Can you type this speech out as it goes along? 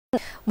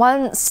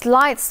One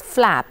slight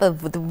flap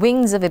of the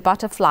wings of a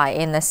butterfly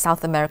in the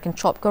South American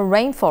tropical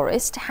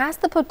rainforest has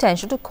the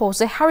potential to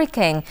cause a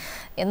hurricane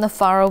in the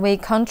faraway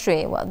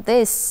country. Well,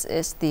 this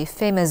is the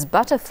famous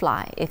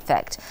butterfly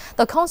effect.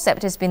 The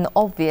concept has been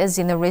obvious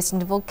in the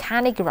recent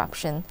volcanic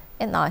eruption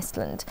in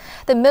Iceland.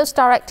 The most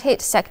direct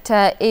hit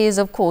sector is,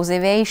 of course,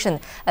 aviation.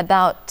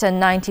 About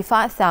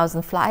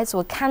 95,000 flights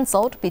were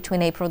cancelled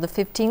between April the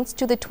 15th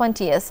to the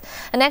 20th.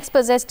 And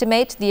experts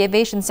estimate the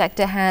aviation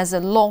sector has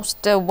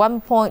lost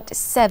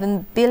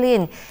 1.7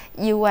 billion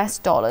US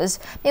dollars.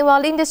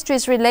 Meanwhile,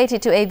 industries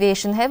related to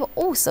aviation have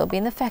also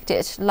been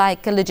affected,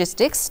 like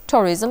logistics,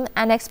 tourism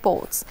and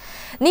exports.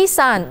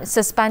 Nissan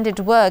suspended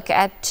work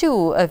at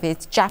 2 of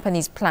its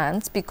Japanese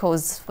plants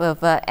because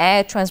of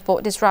air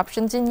transport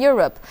disruptions in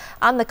Europe.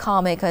 And the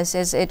car maker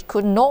says it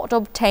could not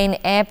obtain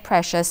air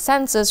pressure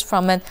sensors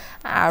from an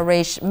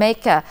Irish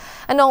maker.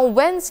 And on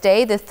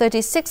Wednesday, the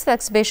 36th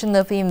exhibition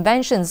of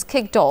inventions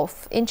kicked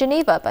off in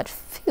Geneva, but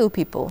few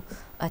people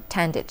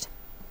attended.